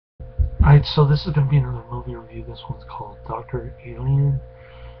Alright, so this is going to be another movie review. This one's called Dr. Alien.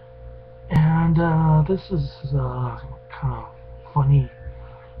 And this is kind of funny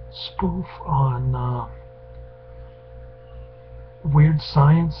spoof on weird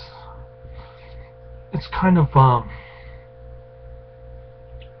science. It's kind of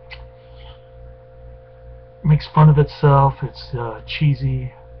makes fun of itself. It's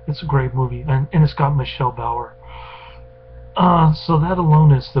cheesy. It's a great movie, and it's got Michelle Bauer. So that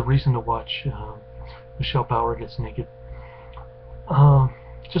alone is the reason to watch. Michelle Bauer gets naked.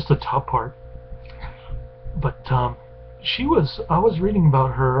 Just the top part. But I was reading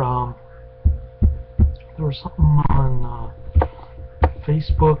about her. There was something on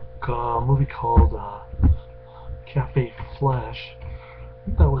Facebook, a movie called Cafe Flash. I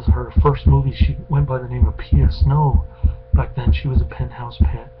think that was her first movie. She went by the name of P.S. No. Back then, she was a penthouse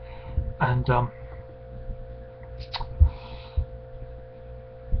pet, and I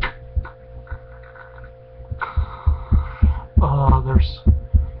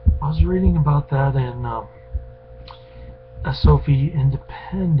was reading about that in Sophie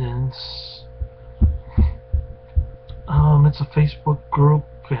Independence. It's a Facebook group,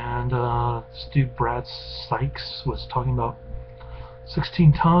 and this dude Brad Sykes was talking about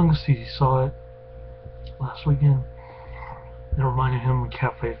 16 Tongues. He saw it last weekend. It reminded him of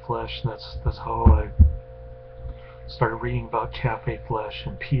Cafe Flesh. That's how I started reading about Cafe Flesh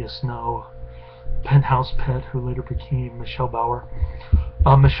and P.S. No. Penthouse Pet, who later became Michelle Bauer.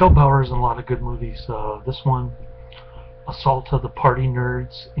 Michelle Bauer is in a lot of good movies. This one, Assault of the Party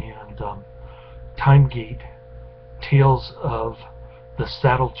Nerds, and Time Gate, Tales of the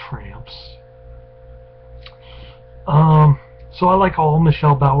Saddle Tramps. So I like all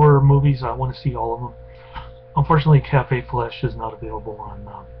Michelle Bauer movies. I want to see all of them. Unfortunately, Cafe Flesh is not available on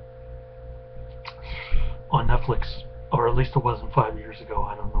Netflix, or at least it wasn't 5 years ago.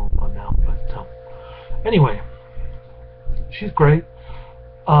 I don't know about now, but anyway, she's great.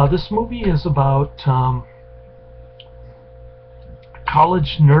 This movie is about a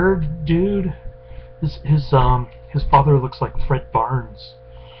college nerd dude. His father looks like Fred Barnes,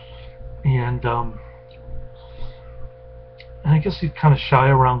 and I guess he's kind of shy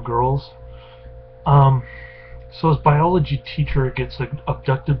around girls. So his biology teacher gets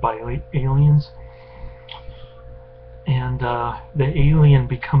abducted by aliens, and the alien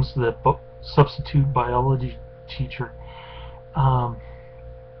becomes the substitute biology teacher.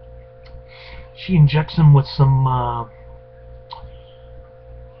 She injects him with some I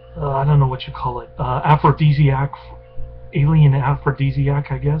don't know what you call it, aphrodisiac, alien aphrodisiac,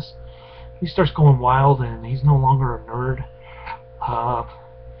 I guess. He starts going wild, and he's no longer a nerd.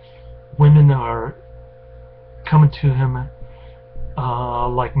 Women are coming to him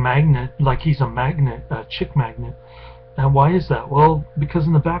like he's a magnet, a chick magnet. And why is that? Well, because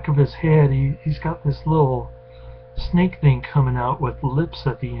in the back of his head, he's got this little snake thing coming out with lips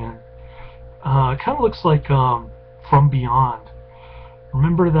at the end. It kind of looks like From Beyond.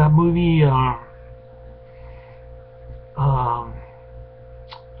 Remember that movie?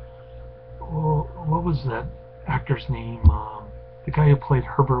 What was that actor's name? The guy who played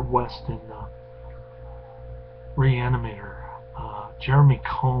Herbert West in Reanimator. Jeremy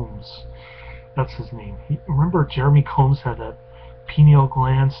Combs. That's his name. Remember Jeremy Combs had that pineal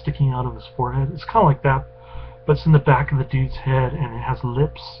gland sticking out of his forehead? It's kind of like that, but it's in the back of the dude's head, and it has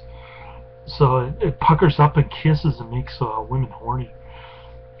lips. So it puckers up and kisses and makes women horny.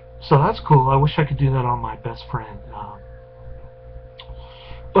 So that's cool. I wish I could do that on my best friend.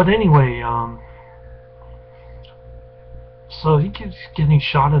 But anyway, so he keeps getting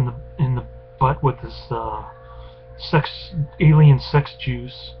shot in the butt with this alien sex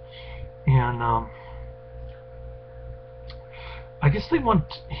juice, and I guess they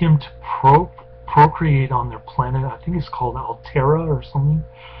want him to procreate on their planet. I think it's called Altera or something.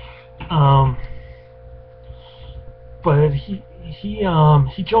 But he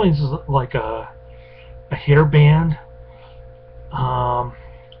joins like a hair band.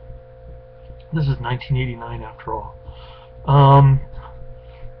 This is 1989 after all.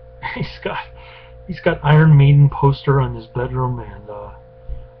 He's got Iron Maiden poster on his bedroom, and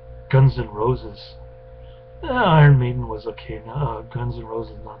Guns N' Roses. Iron Maiden was okay. Guns N'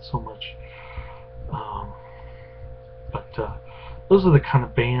 Roses not so much. But those are the kind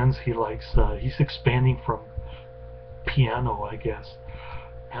of bands he likes. He's expanding from piano, I guess,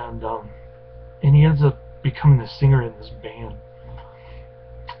 and he ends up becoming a singer in this band.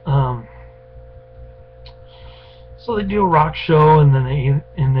 So they do a rock show, and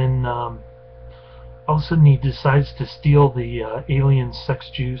then all of a sudden he decides to steal the alien sex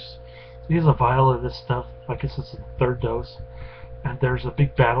juice. So he has a vial of this stuff. I guess it's the third dose, and there's a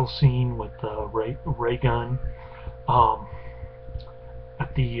big battle scene with the ray gun um,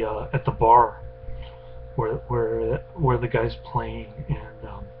 at the bar where the guy's playing,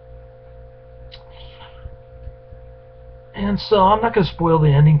 and so I'm not gonna spoil the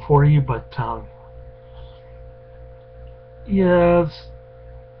ending for you, but yeah,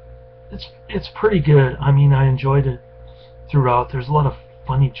 it's pretty good. I mean, I enjoyed it throughout. There's a lot of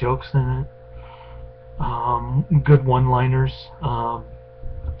funny jokes in it, good one-liners. I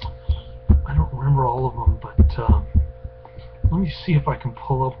don't remember all of them, but let me see if I can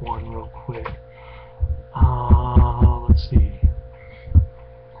pull up one real quick. Let's see.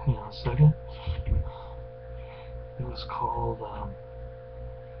 Hang on a second. It was called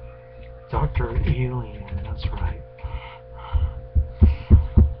Dr. Alien. That's right.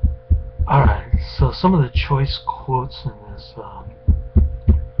 Alright, so some of the choice quotes in this.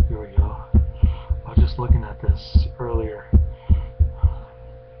 Here we go. I was just looking at this earlier.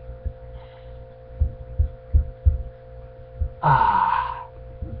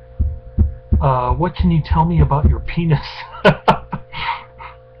 What can you tell me about your penis?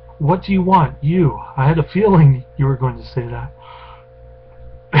 What do you want? You. I had a feeling you were going to say that.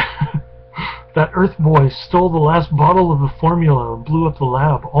 That Earth boy stole the last bottle of the formula and blew up the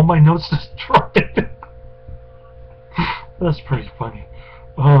lab. All my notes destroyed. That's pretty funny.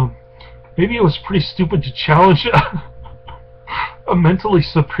 Maybe it was pretty stupid to challenge a mentally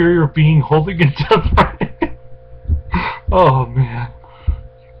superior being holding a death ray. Oh man,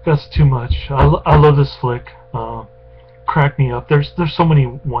 that's too much. I love this flick. Crack me up. There's so many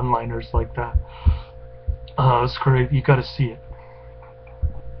one-liners like that. It's great. You got to see it.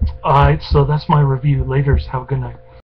 Alright, so that's my review. Laters. Have a good night.